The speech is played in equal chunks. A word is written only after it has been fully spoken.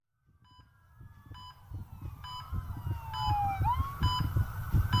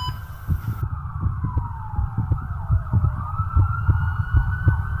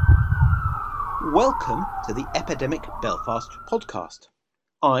Welcome to the Epidemic Belfast podcast.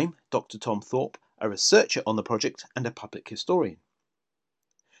 I'm Dr. Tom Thorpe, a researcher on the project and a public historian.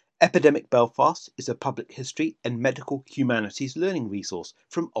 Epidemic Belfast is a public history and medical humanities learning resource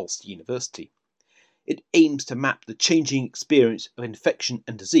from Ulster University. It aims to map the changing experience of infection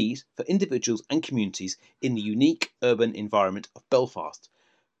and disease for individuals and communities in the unique urban environment of Belfast,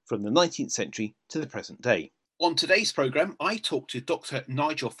 from the 19th century to the present day. On today's programme, I talked to Dr.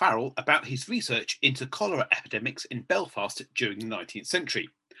 Nigel Farrell about his research into cholera epidemics in Belfast during the 19th century.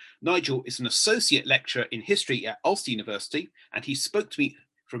 Nigel is an associate lecturer in history at Ulster University, and he spoke to me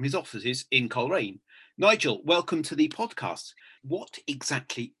from his offices in Coleraine. Nigel, welcome to the podcast. What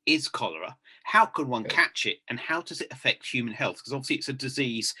exactly is cholera? How can one catch it, and how does it affect human health? Because obviously it's a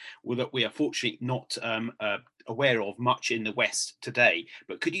disease that we are fortunately not aware of much in the West today.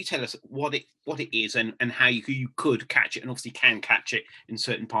 But could you tell us what it is and how you could catch it, and obviously can catch it in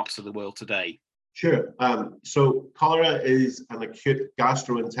certain parts of the world today? Sure. So cholera is an acute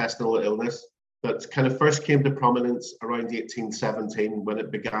gastrointestinal illness that kind of first came to prominence around 1817 when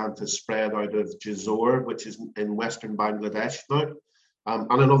it began to spread out of Jessore, which is in western Bangladesh now,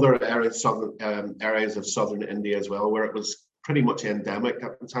 and in other areas of southern India as well, where it was pretty much endemic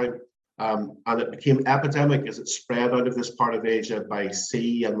at the time. And it became epidemic as it spread out of this part of Asia by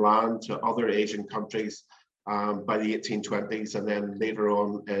sea and land to other Asian countries by the 1820s, and then later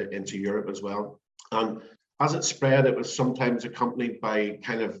on into Europe as well. And as it spread, it was sometimes accompanied by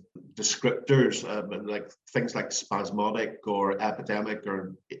kind of descriptors, like things like spasmodic or epidemic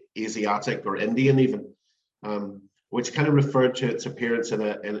or Asiatic or Indian even, which kind of referred to its appearance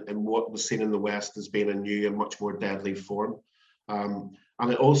in what was seen in the West as being a new and much more deadly form.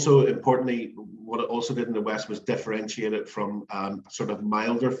 And it also, importantly, what it also did in the West was differentiate it from a sort of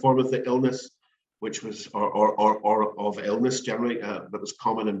milder form of the illness, which was, or of illness generally, that was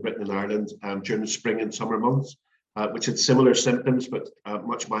common in Britain and Ireland during the spring and summer months, which had similar symptoms, but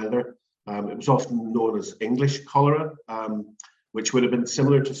much milder. It was often known as English cholera, which would have been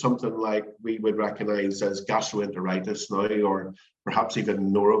similar to something like we would recognize as gastroenteritis now, or perhaps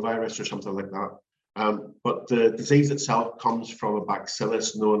even norovirus or something like that. But the disease itself comes from a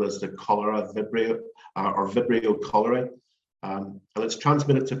bacillus known as the cholera vibrio, or Vibrio cholerae. And it's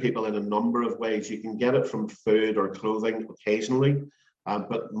transmitted to people in a number of ways. You can get it from food or clothing occasionally,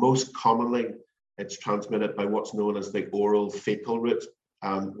 but most commonly it's transmitted by what's known as the oral fecal route,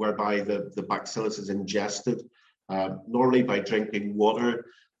 whereby the bacillus is ingested, normally by drinking water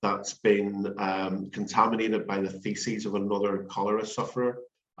that's been contaminated by the feces of another cholera sufferer.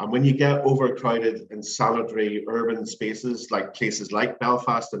 And when you get overcrowded in sanitary urban spaces, like places like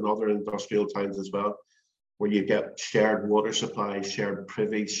Belfast and other industrial towns as well, where you get shared water supplies, shared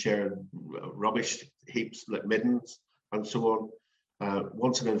privies, shared rubbish heaps like middens, and so on.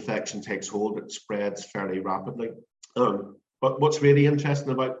 Once an infection takes hold, it spreads fairly rapidly. But what's really interesting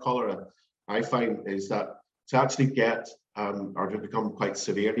about cholera, I find, is that to actually get or to become quite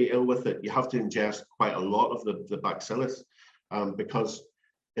severely ill with it, you have to ingest quite a lot of the bacillus, because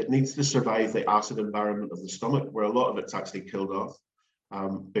it needs to survive the acid environment of the stomach, where a lot of it's actually killed off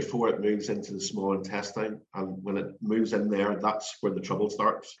before it moves into the small intestine. And when it moves in there, that's where the trouble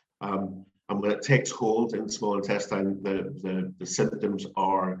starts. And when it takes hold in the small intestine, the symptoms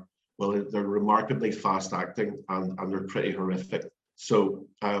are, well, they're remarkably fast acting and they're pretty horrific. So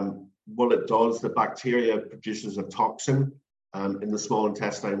what it does, the bacteria produces a toxin in the small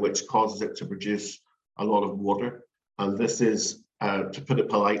intestine, which causes it to produce a lot of water. And this is, to put it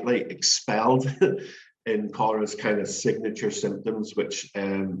politely, expelled in cholera's kind of signature symptoms, which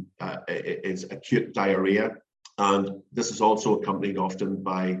is acute diarrhea. And this is also accompanied often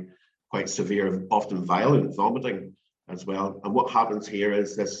by quite severe, often violent vomiting as well. And what happens here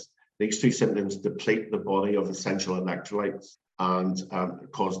is these two symptoms deplete the body of essential electrolytes and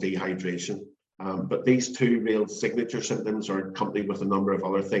cause dehydration. But these two real signature symptoms are accompanied with a number of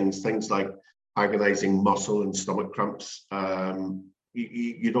other things like agonizing muscle and stomach cramps.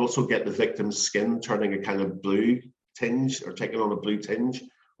 You'd also get the victim's skin turning a kind of blue tinge, or taking on a blue tinge,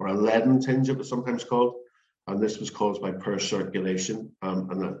 or a leaden tinge, it was sometimes called. And this was caused by poor circulation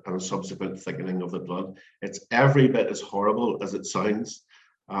and a subsequent thickening of the blood. It's every bit as horrible as it sounds.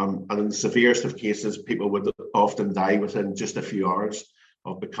 And in the severest of cases, people would often die within just a few hours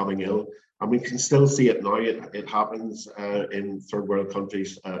of becoming ill. And we can still see it now. It happens in third world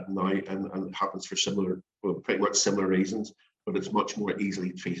countries now, and it happens for pretty much similar reasons, but it's much more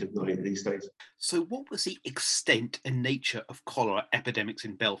easily treated now these days. So what was the extent and nature of cholera epidemics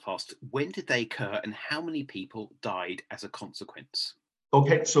in Belfast? When did they occur, and how many people died as a consequence?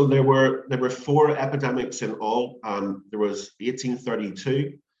 Okay, so there were 4 epidemics in all. There was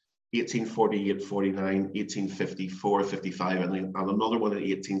 1832, 1848, 49, 1854, 55, and another one in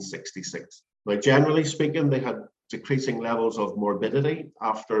 1866. Now, generally speaking, they had decreasing levels of morbidity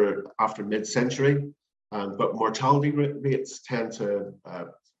after mid-century, but mortality rates tend to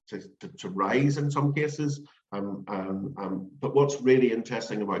rise in some cases. But what's really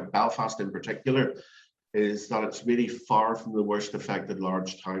interesting about Belfast in particular is that it's really far from the worst affected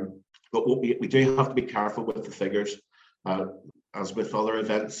large town. But what we do have to be careful with the figures. As with other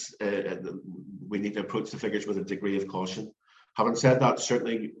events, we need to approach the figures with a degree of caution. Having said that,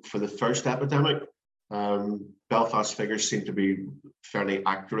 certainly for the first epidemic, Belfast figures seem to be fairly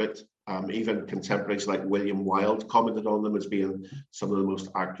accurate. Even contemporaries like William Wilde commented on them as being some of the most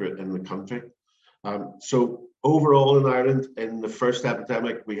accurate in the country. So overall in Ireland, in the first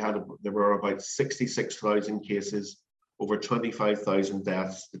epidemic, there were about 66,000 cases, over 25,000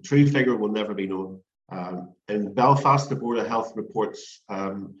 deaths. The true figure will never be known. In Belfast, the Board of Health reports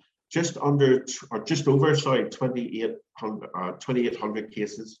just over 2,800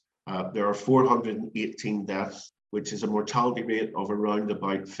 cases. There are 418 deaths, which is a mortality rate of around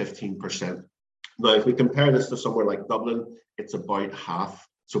about 15%. Now, if we compare this to somewhere like Dublin, it's about half.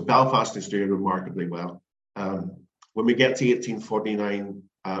 So Belfast is doing remarkably well. When we get to 1849,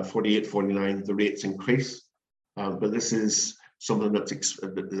 the rates increase, but this is something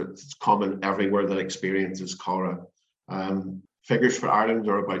that's common everywhere that experiences cholera. Figures for Ireland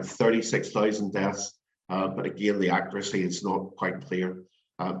are about 36,000 deaths, but again, the accuracy is not quite clear.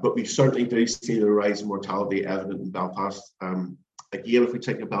 But we certainly do see the rise in mortality evident in Belfast. Again, if we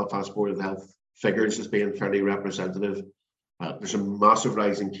take the Belfast Board of Health figures as being fairly representative, there's a massive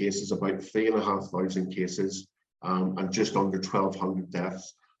rise in cases, about 3,500 cases, and just under 1,200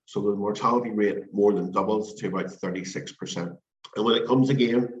 deaths. So the mortality rate more than doubles to about 36%. And when it comes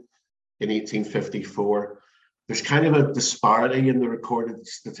again in 1854, there's kind of a disparity in the recorded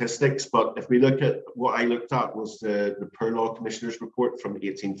statistics, but if we look at what I looked at was the Poor Law Commissioner's report from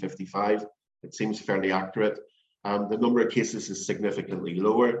 1855, it seems fairly accurate. The number of cases is significantly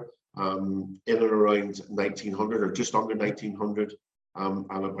lower, in and around 1900 or just under 1900, and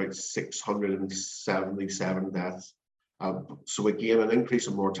about 677 deaths. So again, an increase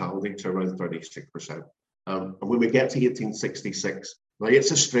in mortality to around 36%. And when we get to 1866, now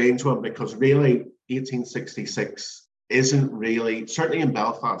it's a strange one because really 1866 isn't really, certainly in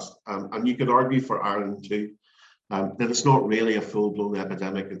Belfast, and you could argue for Ireland too, that it's not really a full-blown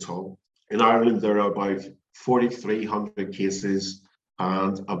epidemic at all. In Ireland, there are about 4,300 cases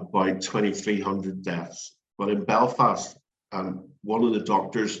and about 2,300 deaths. But in Belfast, one of the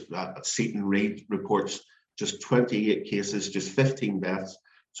doctors at Seton Reid reports just 28 cases, just 15 deaths,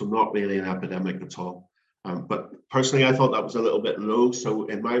 so not really an epidemic at all. But personally, I thought that was a little bit low. So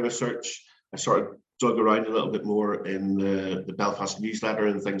in my research, I sort of dug around a little bit more in the Belfast newsletter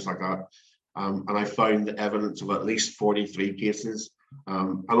and things like that. And I found the evidence of at least 43 cases.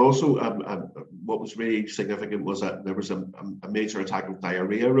 And also what was really significant was that there was a major attack of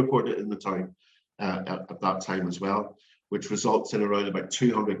diarrhea reported in the town at that time as well, which results in around about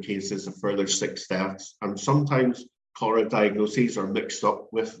 200 cases, a further 6 deaths. And sometimes cholera diagnoses are mixed up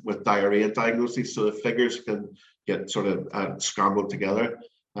with diarrhea diagnoses, so the figures can get sort of scrambled together.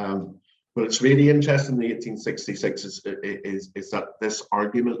 But it's really interesting, the 1866 is that this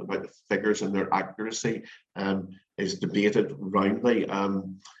argument about the figures and their accuracy is debated roundly.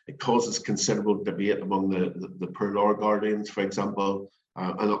 It causes considerable debate among the Poor Law Guardians, for example,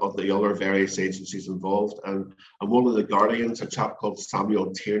 and of the other various agencies involved. And one of the Guardians, a chap called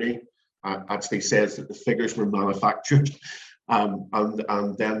Samuel Tierney, actually says that the figures were manufactured, and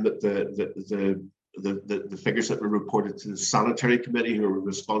then that the figures that were reported to the Sanitary Committee, who were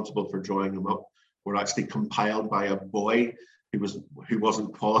responsible for drawing them up, were actually compiled by a boy who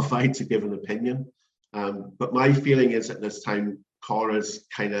wasn't qualified to give an opinion. But my feeling is at this time, cholera's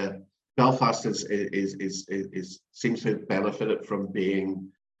kind of Belfast seems to have benefited from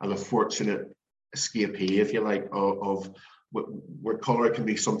being an unfortunate escapee, if you like, of where cholera can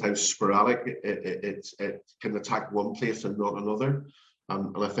be sometimes sporadic. It can attack one place and not another.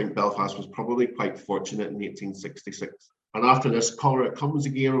 And I think Belfast was probably quite fortunate in 1866. And after this, cholera comes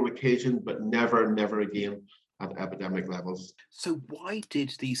again on occasion, but never again at epidemic levels. So why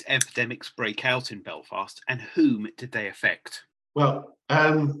did these epidemics break out in Belfast, and whom did they affect? Well,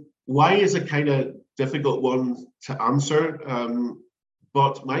 why is a kind of difficult one to answer.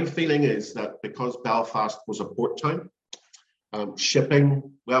 But my feeling is that because Belfast was a port town,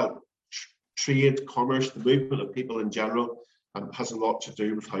 shipping, well, trade, commerce, the movement of people in general has a lot to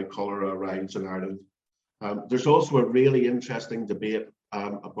do with how cholera arrives in Ireland. There's also a really interesting debate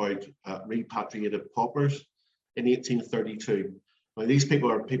about repatriated paupers in 1832. Now, these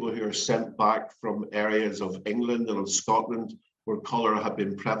people are people who are sent back from areas of England and of Scotland where cholera had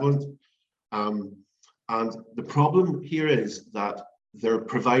been prevalent. And the problem here is that they're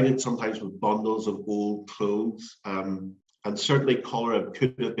provided sometimes with bundles of old clothes. And certainly cholera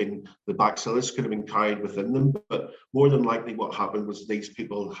could have been, the bacillus could have been carried within them, but more than likely what happened was these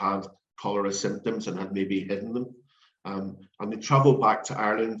people had cholera symptoms and had maybe hidden them. And they travelled back to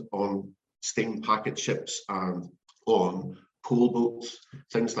Ireland on steam packet ships and on coal boats,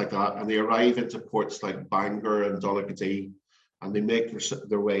 things like that. And they arrive into ports like Bangor and Donaghadee, and they make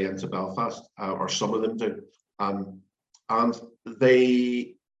their way into Belfast, or some of them do. And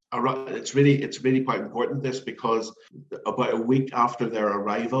they it's really quite important, this, because about a week after their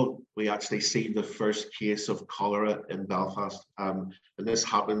arrival, we actually see the first case of cholera in Belfast. And this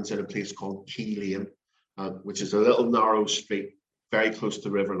happens in a place called Key Lane, which is a little narrow street very close to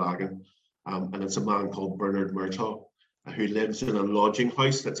River Lagan. And it's a man called Bernard Murtaugh, who lives in a lodging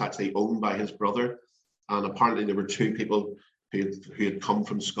house that's actually owned by his brother. And apparently there were two people who had come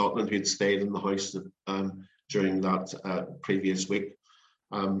from Scotland who had stayed in the house during that previous week.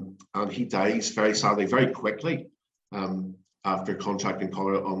 And he dies very sadly, very quickly, after contracting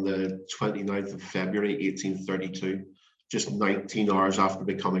cholera on the 29th of February, 1832, just 19 hours after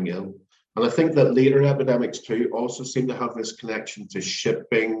becoming ill. And I think that later epidemics too also seem to have this connection to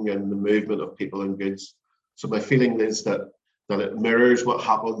shipping and the movement of people and goods. So my feeling is that it mirrors what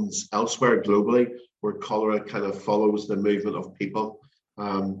happens elsewhere globally, where cholera kind of follows the movement of people.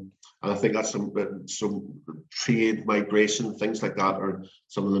 And I think that's some trade, migration, things like that are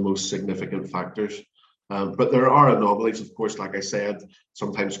some of the most significant factors. But there are anomalies, of course. Like I said,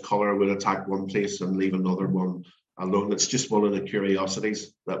 sometimes cholera will attack one place and leave another one alone. It's just one of the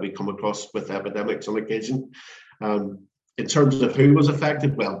curiosities that we come across with epidemics on occasion. In terms of who was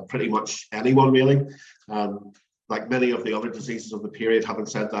affected, well, pretty much anyone really. Like many of the other diseases of the period, having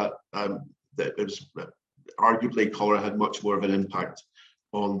said that, that it was arguably cholera had much more of an impact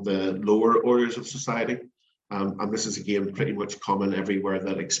on the lower orders of society. And this is again pretty much common everywhere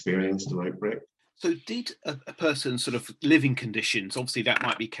that experienced an outbreak. So did a person's sort of living conditions, obviously that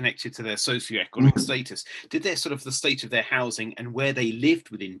might be connected to their socioeconomic status, did their sort of the state of their housing and where they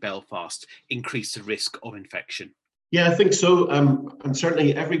lived within Belfast increase the risk of infection? Yeah, I think so. And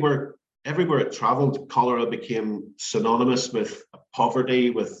certainly everywhere it travelled, cholera became synonymous with poverty,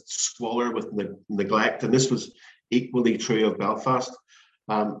 with squalor, with neglect, and this was equally true of Belfast.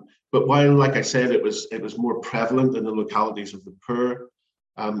 But while, like I said, it was more prevalent in the localities of the poor,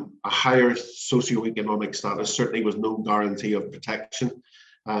 a higher socioeconomic status certainly was no guarantee of protection.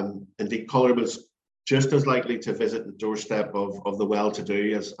 Indeed, cholera was just as likely to visit the doorstep of the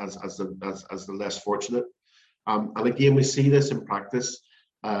well-to-do as the less fortunate. And again, we see this in practice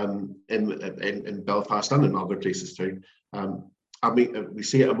in Belfast and in other places too. And we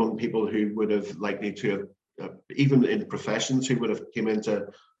see it among people who would have likely to have, even in professions, who would have came into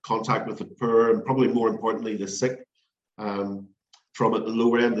contact with the poor and probably more importantly the sick. From at the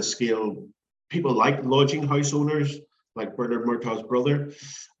lower end of the scale, people like lodging house owners, like Bernard Murtaugh's brother,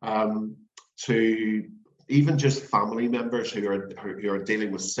 to even just family members who are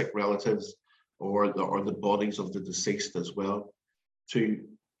dealing with sick relatives or the bodies of the deceased as well. To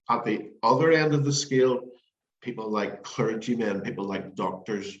at the other end of the scale, people like clergymen, people like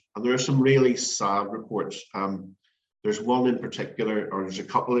doctors, and there are some really sad reports. There's one in particular, or there's a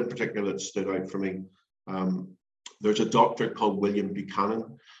couple in particular that stood out for me. There's a doctor called William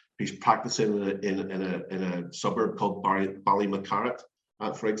Buchanan, who's practicing in a suburb called Ballymacarrat,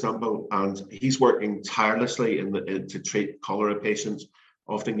 for example, and he's working tirelessly to treat cholera patients,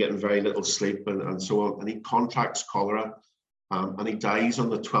 often getting very little sleep and so on, and he contracts cholera. And he dies on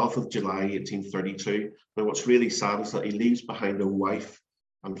the 12th of July, 1832. Now, what's really sad is that he leaves behind a wife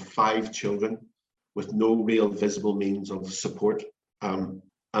and 5 children with no real visible means of support. And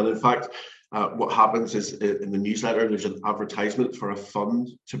in fact, what happens is in the newsletter, there's an advertisement for a fund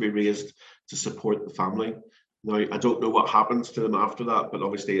to be raised to support the family. Now, I don't know what happens to them after that, but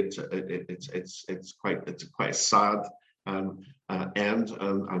obviously it's quite a sad end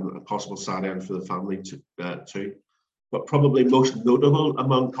and a possible sad end for the family too. But probably most notable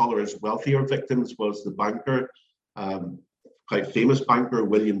among cholera's wealthier victims was the banker, quite famous banker,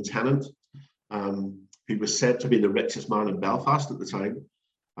 William Tennant, who was said to be the richest man in Belfast at the time.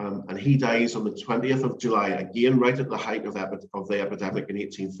 And he dies on the 20th of July, again, right at the height of the epidemic in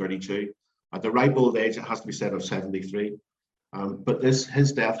 1832. At the ripe old age, it has to be said, of 73. But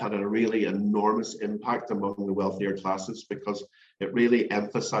his death had a really enormous impact among the wealthier classes because it really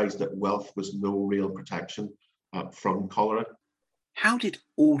emphasized that wealth was no real protection from cholera. How did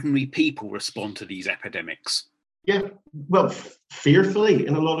ordinary people respond to these epidemics? Yeah, well, fearfully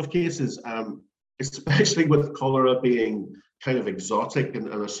in a lot of cases, especially with cholera being kind of exotic and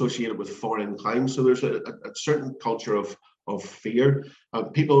associated with foreign climes. So there's a certain culture of fear.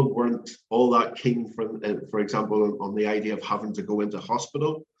 People weren't all that keen, for example, on the idea of having to go into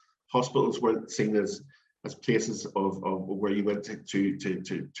hospital. Hospitals weren't seen as places of where you went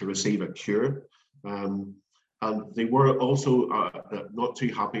to receive a cure. And they were also not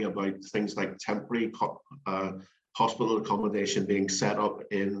too happy about things like temporary hospital accommodation being set up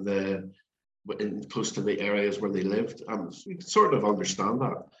in close to the areas where they lived. So you can sort of understand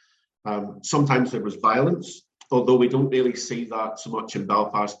that. Sometimes there was violence, although we don't really see that so much in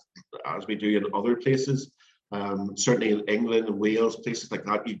Belfast as we do in other places. Certainly in England and Wales, places like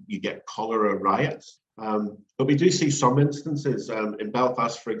that, you get cholera riots. But we do see some instances. In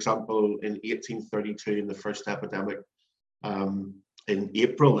Belfast, for example, in 1832, in the first epidemic, in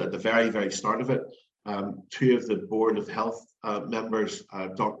April, at the very, very start of it, two of the Board of Health members,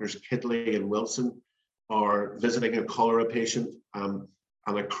 Doctors Kidley and Wilson, are visiting a cholera patient, and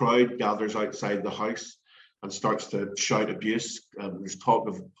a crowd gathers outside the house and starts to shout abuse. There's talk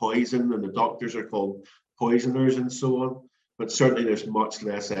of poison, and the doctors are called poisoners and so on. But certainly there's much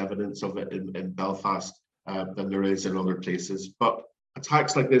less evidence of it in Belfast than there is in other places. But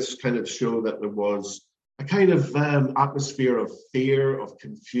attacks like this kind of show that there was a kind of atmosphere of fear, of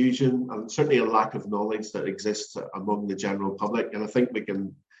confusion, and certainly a lack of knowledge that exists among the general public. And I think we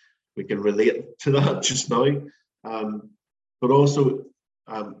can relate to that just now. But also,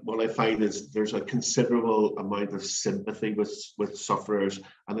 what I find is there's a considerable amount of sympathy with sufferers,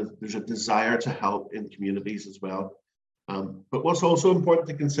 and there's a desire to help in communities as well. But what's also important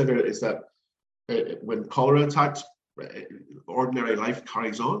to consider is that when cholera attacks, ordinary life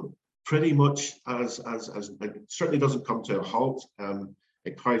carries on pretty much as it certainly doesn't come to a halt.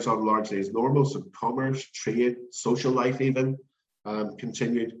 It carries on largely as normal. So commerce, trade, social life even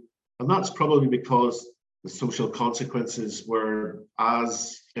continued. And that's probably because the social consequences were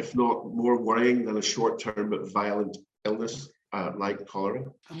as, if not more worrying than a short-term but violent illness like cholera.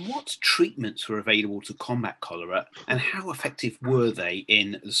 And what treatments were available to combat cholera, and how effective were they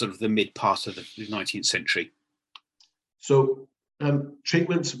in sort of the mid part of the 19th century? So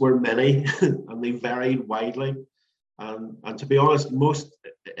treatments were many and they varied widely. And to be honest, most,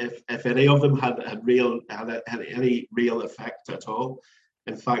 if any of them had any real effect at all.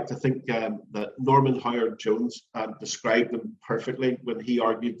 In fact, I think that Norman Howard Jones described them perfectly when he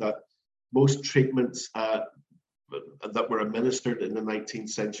argued that most treatments that were administered in the 19th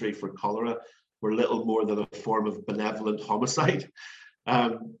century for cholera were little more than a form of benevolent homicide.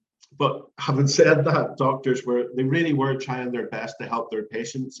 But having said that, doctors really were trying their best to help their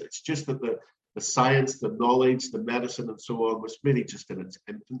patients. It's just that the science, the knowledge, the medicine, and so on was really just in its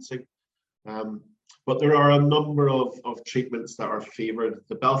infancy. But there are a number of treatments that are favoured.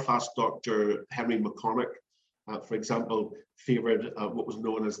 The Belfast doctor, Henry McCormick, for example, favoured what was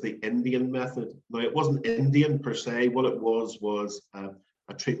known as the Indian method. Now, it wasn't Indian per se. What it was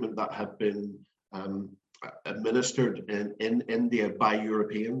a treatment that had been administered in India by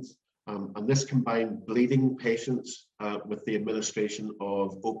Europeans. And this combined bleeding patients with the administration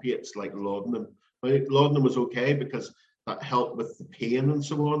of opiates like laudanum. Now, laudanum was okay because that helped with the pain and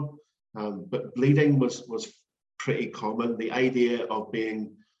so on. But bleeding was pretty common. The idea of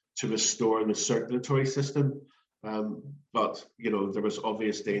being to restore the circulatory system. But, there was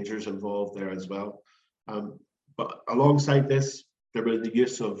obvious dangers involved there as well. But alongside this, there was the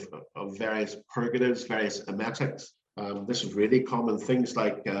use of various purgatives, various emetics. This was really common, things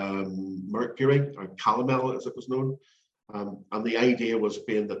like mercury or calomel, as it was known. And the idea was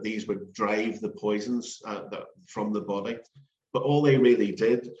being that these would drive the poisons from the body. But all they really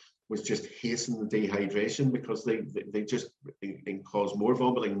did was just hasten the dehydration because they just cause more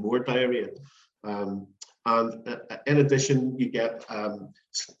vomiting, more diarrhea. And in addition, you get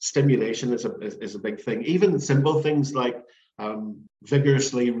stimulation is a big thing. Even simple things like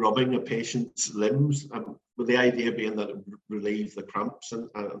vigorously rubbing a patient's limbs, with the idea being that it would relieve the cramps and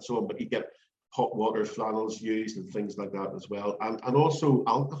so on. But you get hot water flannels used and things like that as well, and also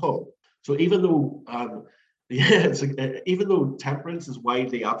alcohol. So even though even though temperance is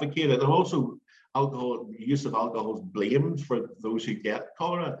widely advocated, and also the use of alcohol is blamed for those who get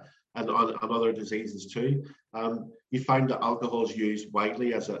cholera and other diseases too. You find that alcohol is used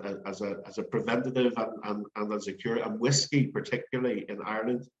widely as a preventative and as a cure, and whiskey particularly in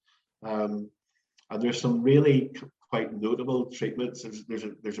Ireland. And there's some really quite notable treatments.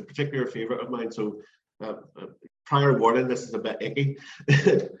 There's a particular favourite of mine. So prior warning, this is a bit icky.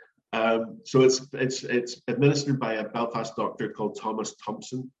 So it's administered by a Belfast doctor called Thomas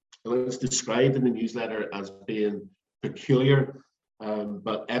Thompson, And it's described in the newsletter as being peculiar,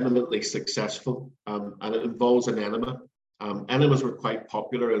 but eminently successful, and it involves an enema. Enemas were quite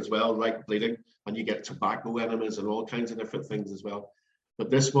popular as well, like bleeding, and you get tobacco enemas and all kinds of different things as well. But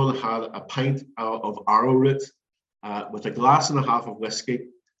this one had a pint of arrowroot with a glass and a half of whiskey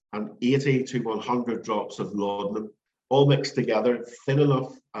and 80 to 100 drops of laudanum, all mixed together, thin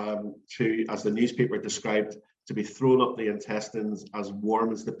enough to, as the newspaper described, to be thrown up the intestines as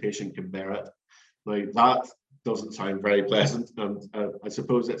warm as the patient can bear it. Now that doesn't sound very pleasant, and I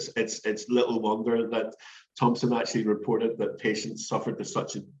suppose it's little wonder that Thompson actually reported that patients suffered to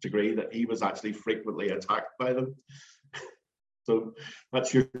such a degree that he was actually frequently attacked by them. So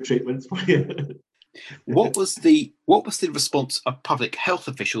that's your treatment for you. What was the response of public health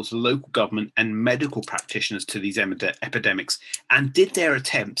officials, local government, and medical practitioners to these epidemics, and did their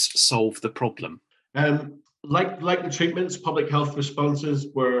attempts solve the problem? Like the treatments, public health responses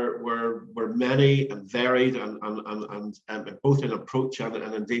were many and varied, and both in approach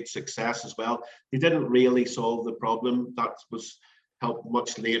and indeed success as well. They didn't really solve the problem. That was helped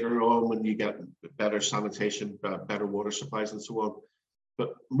much later on when you get better sanitation, better water supplies, and so on.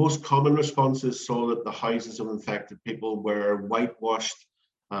 But most common responses saw that the houses of infected people were whitewashed,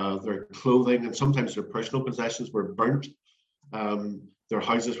 their clothing and sometimes their personal possessions were burnt. Their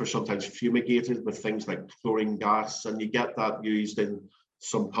houses were sometimes fumigated with things like chlorine gas, and you get that used in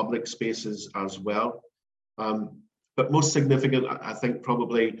some public spaces as well. But most significant, I think,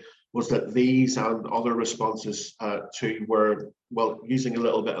 probably was that these and other responses to were, well, using a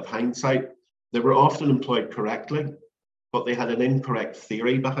little bit of hindsight, they were often employed correctly, but they had an incorrect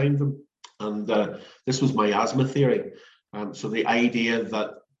theory behind them. And this was miasma theory. So the idea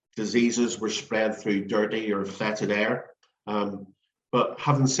that diseases were spread through dirty or fetid air. But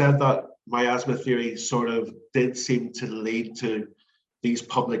having said that, miasma theory sort of did seem to lead to these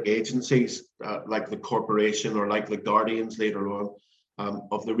public agencies, like the corporation or like the Guardians later on,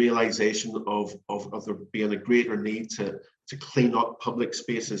 of the realization of there being a greater need to clean up public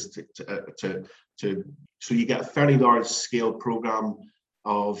spaces, so you get a fairly large scale program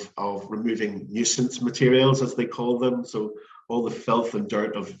of removing nuisance materials, as they call them. So all the filth and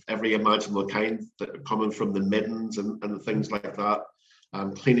dirt of every imaginable kind that are coming from the middens and things like that.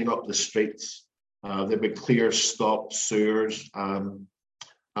 Cleaning up the streets. They would clear stop sewers and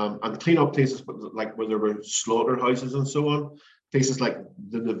clean up places like where there were slaughterhouses and so on. Places like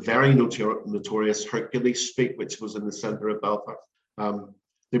the very notorious Hercules Street, which was in the centre of Belfast.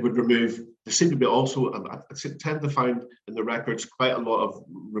 They would remove, there seemed to be also, I tend to find in the records quite a lot of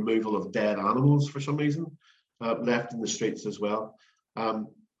removal of dead animals for some reason, left in the streets as well.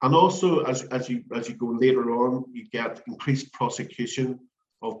 And also, as you go later on, you get increased prosecution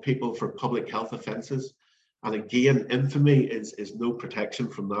of people for public health offences. And again, infamy is no protection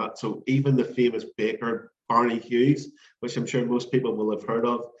from that. So even the famous baker, Barney Hughes, which I'm sure most people will have heard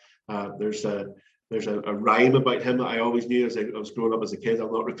of, there's a rhyme about him that I always knew as I was growing up as a kid.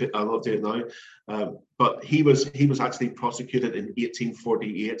 I'll not do it now. But he was actually prosecuted in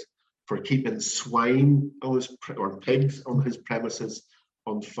 1848 for keeping swine on or pigs on his premises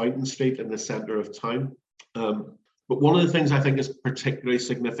on Fountain Street in the centre of town. But one of the things I think is particularly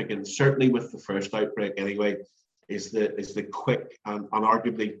significant, certainly with the first outbreak anyway, is the quick and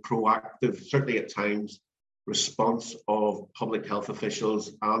arguably proactive, certainly at times, response of public health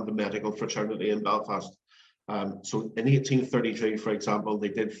officials and the medical fraternity in Belfast. So in 1833, for example, they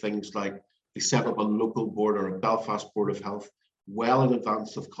did things like they set up a local board or a Belfast Board of Health well in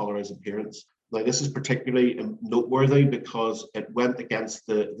advance of cholera's appearance. Now, this is particularly noteworthy because it went against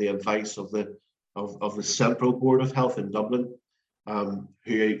the advice of the Central Board of Health in Dublin,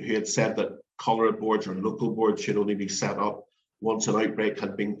 who had said that cholera boards or local boards should only be set up once an outbreak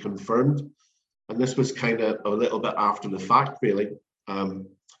had been confirmed. And this was kind of a little bit after the fact, really.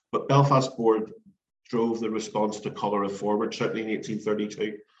 But Belfast Board drove the response to cholera forward, certainly in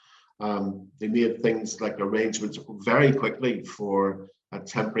 1832. They made things like arrangements very quickly for a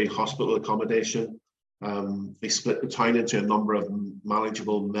temporary hospital accommodation. They split the town into a number of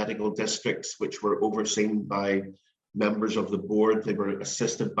manageable medical districts, which were overseen by members of the board. They were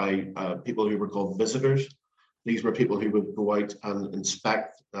assisted by people who were called visitors. These were people who would go out and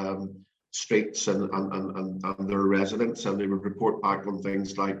inspect streets and their residents, and they would report back on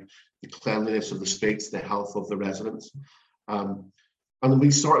things like the cleanliness of the streets, the health of the residents. And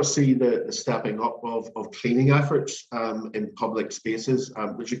we sort of see the stepping up of cleaning efforts in public spaces.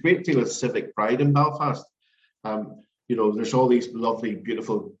 There's a great deal of civic pride in Belfast. You know, there's all these lovely,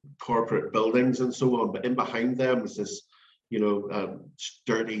 beautiful corporate buildings and so on, but in behind them is this, you know,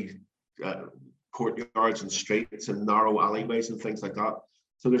 dirty courtyards and streets and narrow alleyways and things like that.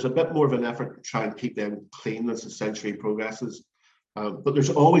 So there's a bit more of an effort to try and keep them clean as the century progresses. But there's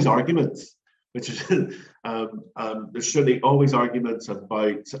always arguments, which is there's certainly always arguments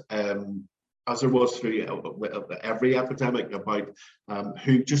about, as there was through every epidemic, about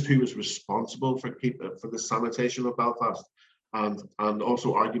who was responsible for the sanitation of Belfast, and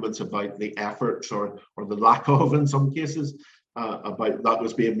also arguments about the efforts or the lack of, in some cases, about that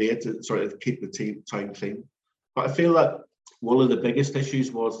was being made to sort of keep the town clean. But I feel that one of the biggest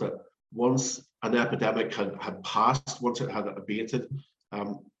issues was that once an epidemic had passed, once it had abated,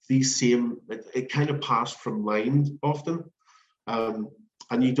 it kind of passed from mind often, and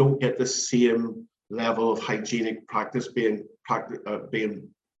you don't get the same level of hygienic practice being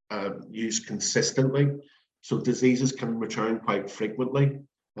used consistently. So diseases can return quite frequently.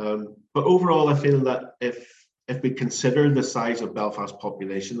 But overall, I feel that if we consider the size of Belfast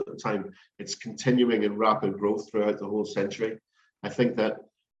population at the time, it's continuing in rapid growth throughout the whole century. I think that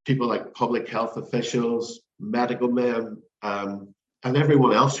people like public health officials, medical men, and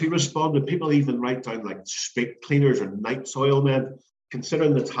everyone else who responded, people even right down like street cleaners or night soil men,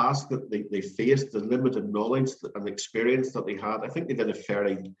 considering the task that they faced, the limited knowledge and experience that they had, I think they did a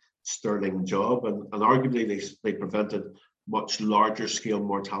fairly sterling job, and arguably they prevented much larger scale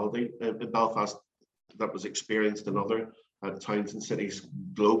mortality in Belfast that was experienced in other towns and cities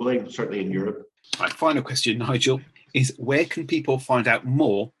globally, certainly in Europe. My final question, Nigel, is where can people find out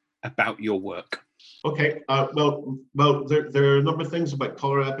more about your work? Okay, well, there are a number of things about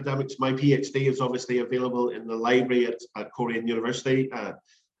cholera epidemics. My PhD is obviously available in the library at Korean University,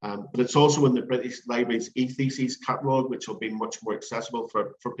 but it's also in the British Library's e-theses catalogue, which will be much more accessible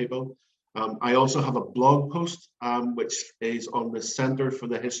for people. I also have a blog post, which is on the Centre for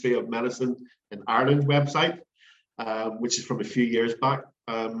the History of Medicine in Ireland website, which is from a few years back.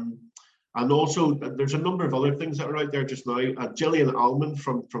 And also, there's a number of other things that are out there just now. Gillian Allman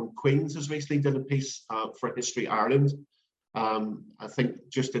from Queen's has recently did a piece for History Ireland, I think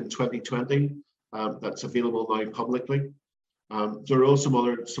just in 2020, that's available now publicly. There are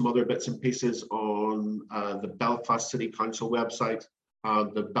also some other bits and pieces on the Belfast City Council website,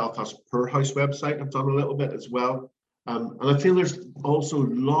 the Belfast Poorhouse website. I've done a little bit as well. And I feel there's also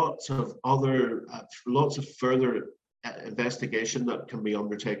lots of further investigation that can be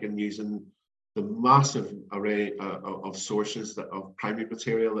undertaken using the massive array of sources of primary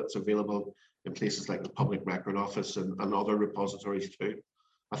material that's available in places like the Public Record Office and other repositories too.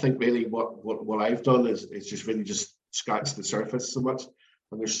 I think really what I've done is just really just scratch the surface so much,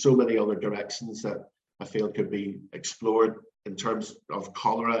 and there's so many other directions that I feel could be explored in terms of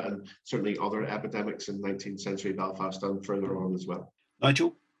cholera and certainly other epidemics in 19th century Belfast and further on as well.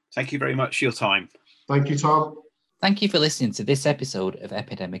 Nigel, thank you very much for your time. Thank you, Tom. Thank you for listening to this episode of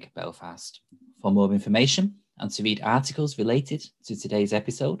Epidemic Belfast. For more information and to read articles related to today's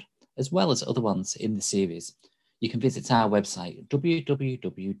episode, as well as other ones in the series, you can visit our website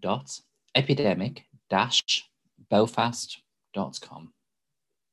www.epidemic-belfast.com.